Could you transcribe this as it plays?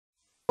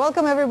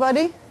Welcome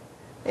everybody.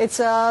 It's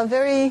a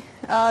great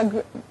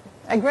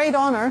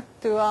honor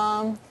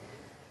to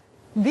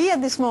be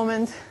at this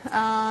moment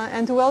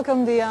and to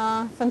welcome the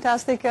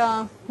fantastic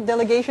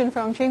delegation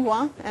from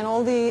Tsinghua and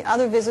all the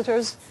other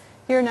visitors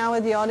here now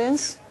at the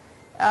audience.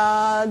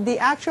 The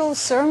actual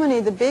ceremony,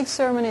 the big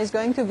ceremony, is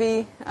going to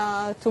be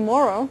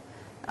tomorrow.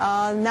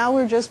 Now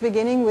we're just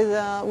beginning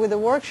with the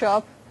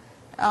workshop,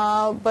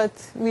 but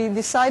we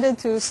decided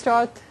to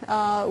start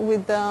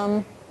with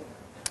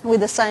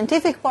the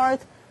scientific part.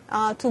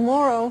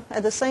 Tomorrow,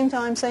 at the same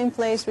time, same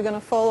place, we're going to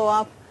follow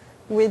up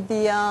with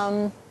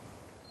the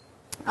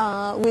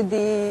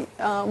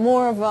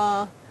more of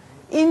a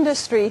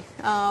industry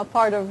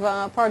part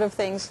of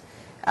things.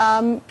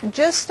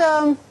 Just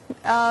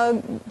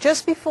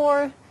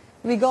before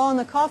we go on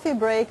the coffee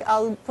break,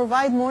 I'll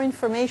provide more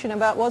information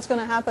about what's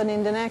going to happen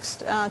in the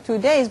next 2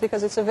 days,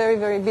 because it's a very,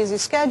 very busy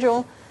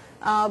schedule.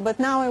 But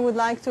now I would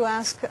like to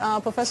ask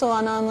Professor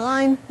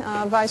Rein,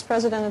 Vice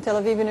President at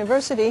Tel Aviv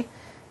University,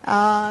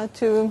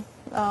 to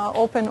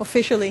open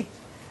officially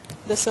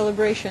the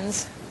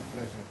celebrations.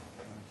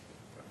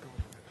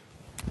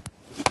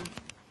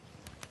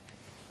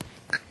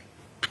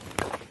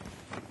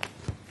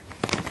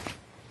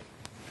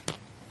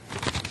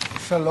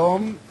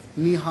 Shalom,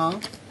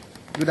 Niha,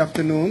 good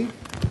afternoon.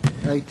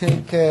 I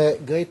take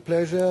great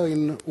pleasure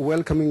in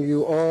welcoming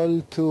you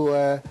all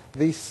to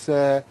this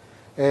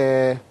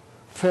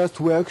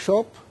first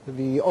workshop,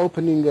 the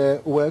opening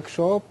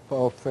workshop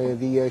of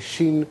the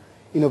Xin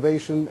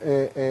Innovation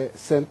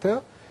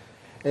Center.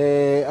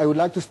 I would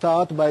like to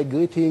start by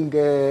greeting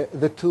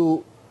the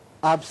two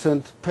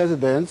absent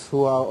presidents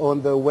who are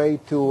on their way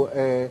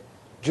to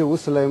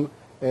Jerusalem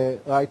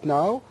right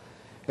now,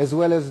 as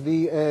well as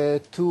the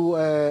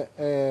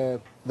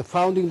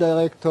founding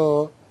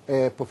director,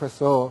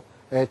 Professor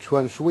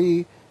Chuan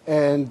Shui,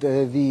 and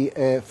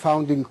the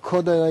founding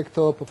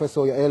co-director,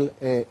 Professor Yael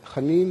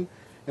Hanein.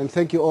 And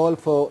thank you all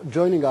for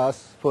joining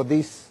us for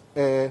this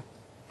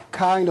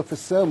kind of a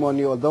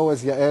ceremony, although,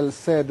 as Yael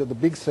said, the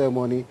big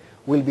ceremony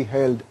will be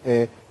held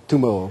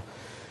tomorrow.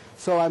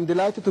 So I'm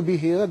delighted to be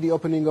here at the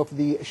opening of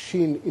the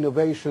Xin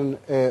Innovation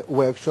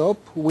Workshop,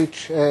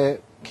 which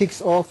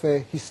kicks off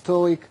a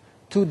historic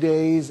 2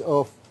 days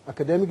of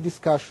academic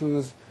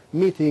discussions,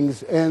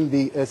 meetings, and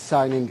the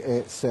signing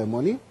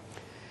ceremony.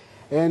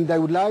 And I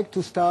would like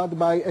to start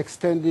by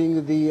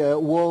extending the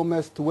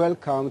warmest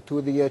welcome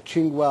to the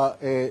Tsinghua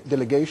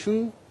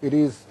delegation. It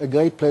is a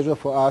great pleasure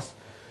for us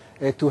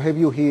to have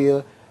you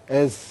here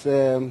as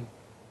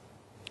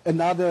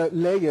another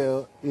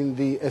layer in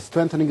the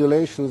strengthening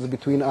relations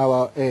between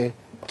our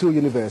two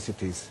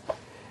universities.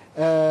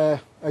 I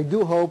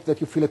do hope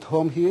that you feel at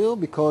home here,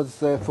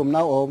 because from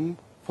now on,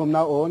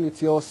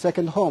 it's your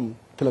second home,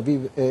 Tel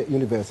Aviv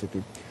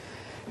University.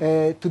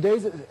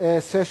 Today's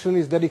session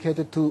is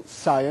dedicated to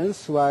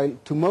science, while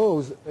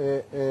tomorrow's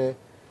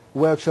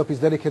workshop is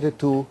dedicated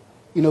to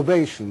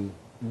innovation.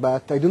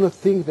 But I do not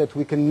think that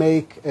we can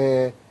make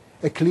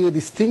a clear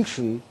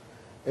distinction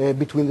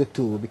between the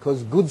two,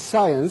 because good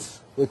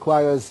science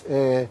requires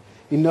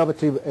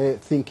innovative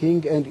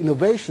thinking, and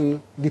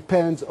innovation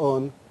depends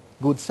on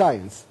good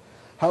science.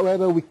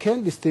 However, we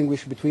can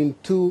distinguish between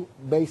two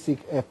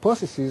basic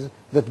processes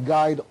that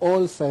guide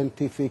all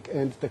scientific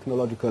and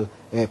technological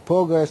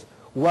progress.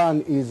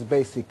 One is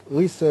basic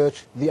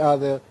research, the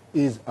other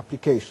is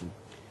application.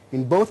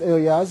 In both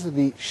areas,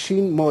 the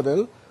Xin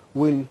model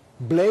will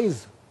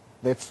blaze,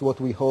 that's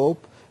what we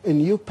hope, a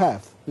new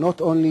path,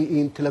 not only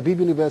in Tel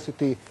Aviv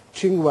University,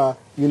 Tsinghua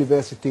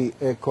University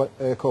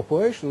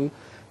Corporation,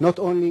 not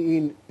only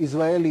in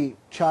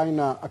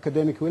Israeli-China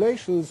academic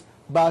relations,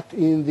 but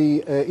in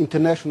the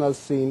international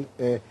scene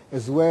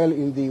as well,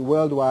 in the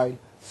worldwide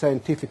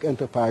scientific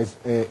enterprise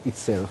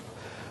itself.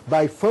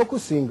 By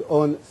focusing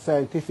on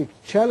scientific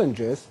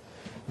challenges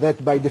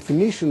that by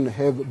definition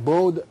have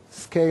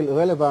broad-scale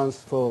relevance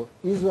for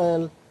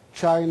Israel,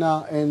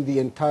 China, and the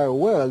entire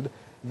world,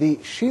 the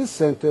Xin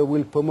Center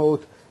will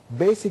promote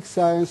basic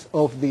science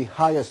of the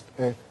highest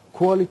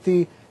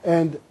quality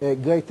and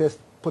greatest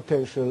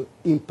potential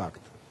impact.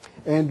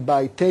 And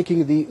by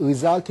taking the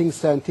resulting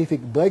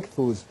scientific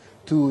breakthroughs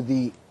to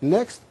the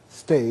next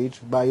stage,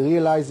 by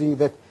realizing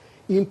that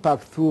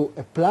impact through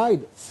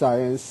applied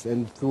science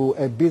and through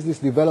a business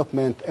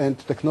development and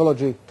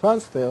technology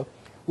transfer,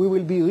 we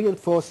will be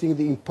reinforcing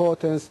the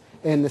importance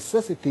and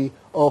necessity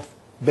of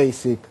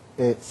basic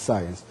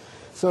science.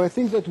 So I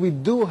think that we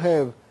do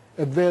have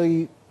a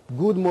very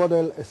good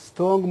model, a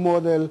strong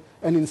model,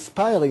 an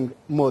inspiring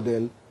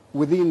model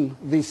within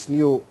this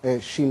new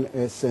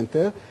Xin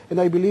Center.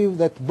 And I believe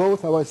that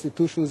both our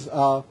institutions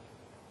are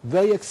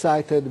very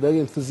excited, very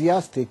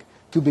enthusiastic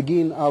to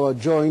begin our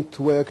joint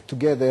work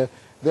together.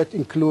 That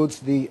includes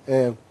the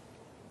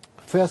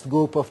first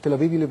group of Tel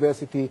Aviv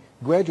University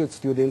graduate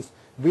students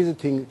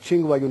visiting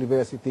Tsinghua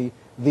University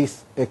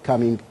this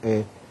coming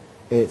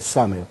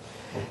summer.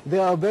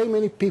 There are very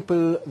many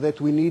people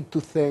that we need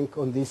to thank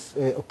on this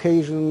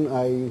occasion.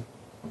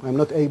 I'm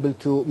not able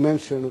to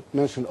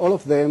mention all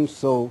of them,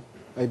 so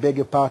I beg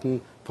your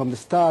pardon from the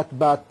start,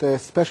 but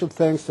special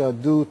thanks are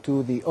due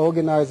to the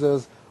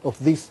organizers of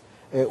this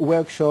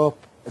workshop,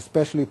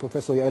 especially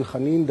Professor Yael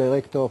Hanein,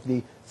 Director of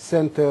the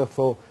Center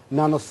for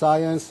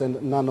Nanoscience and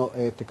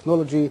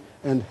Nanotechnology,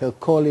 and her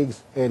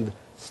colleagues and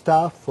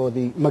staff for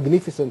the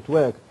magnificent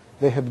work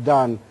they have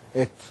done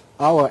at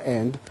our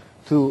end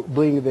to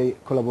bring the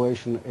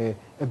collaboration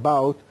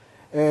about.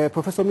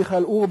 Professor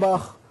Michael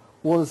Urbach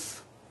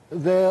was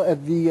there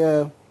at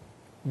the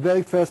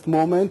very first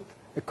moment,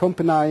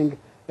 accompanying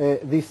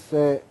this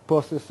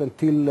process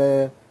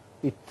until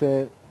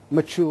it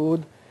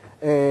matured.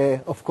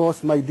 Of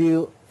course, my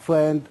dear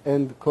friend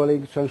and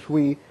colleague Shan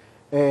Shui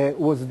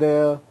was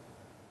there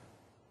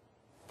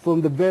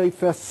from the very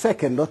first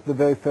second, not the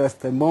very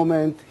first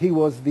moment. He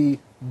was the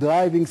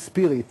driving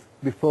spirit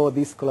before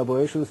these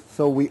collaborations,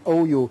 so we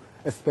owe you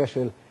a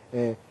special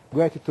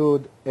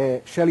gratitude.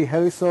 Shelley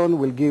Harrison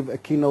will give a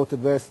keynote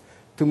address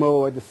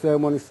tomorrow at the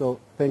ceremony, so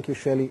thank you,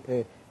 Shelley,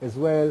 as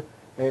well.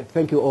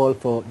 Thank you all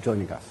for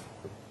joining us.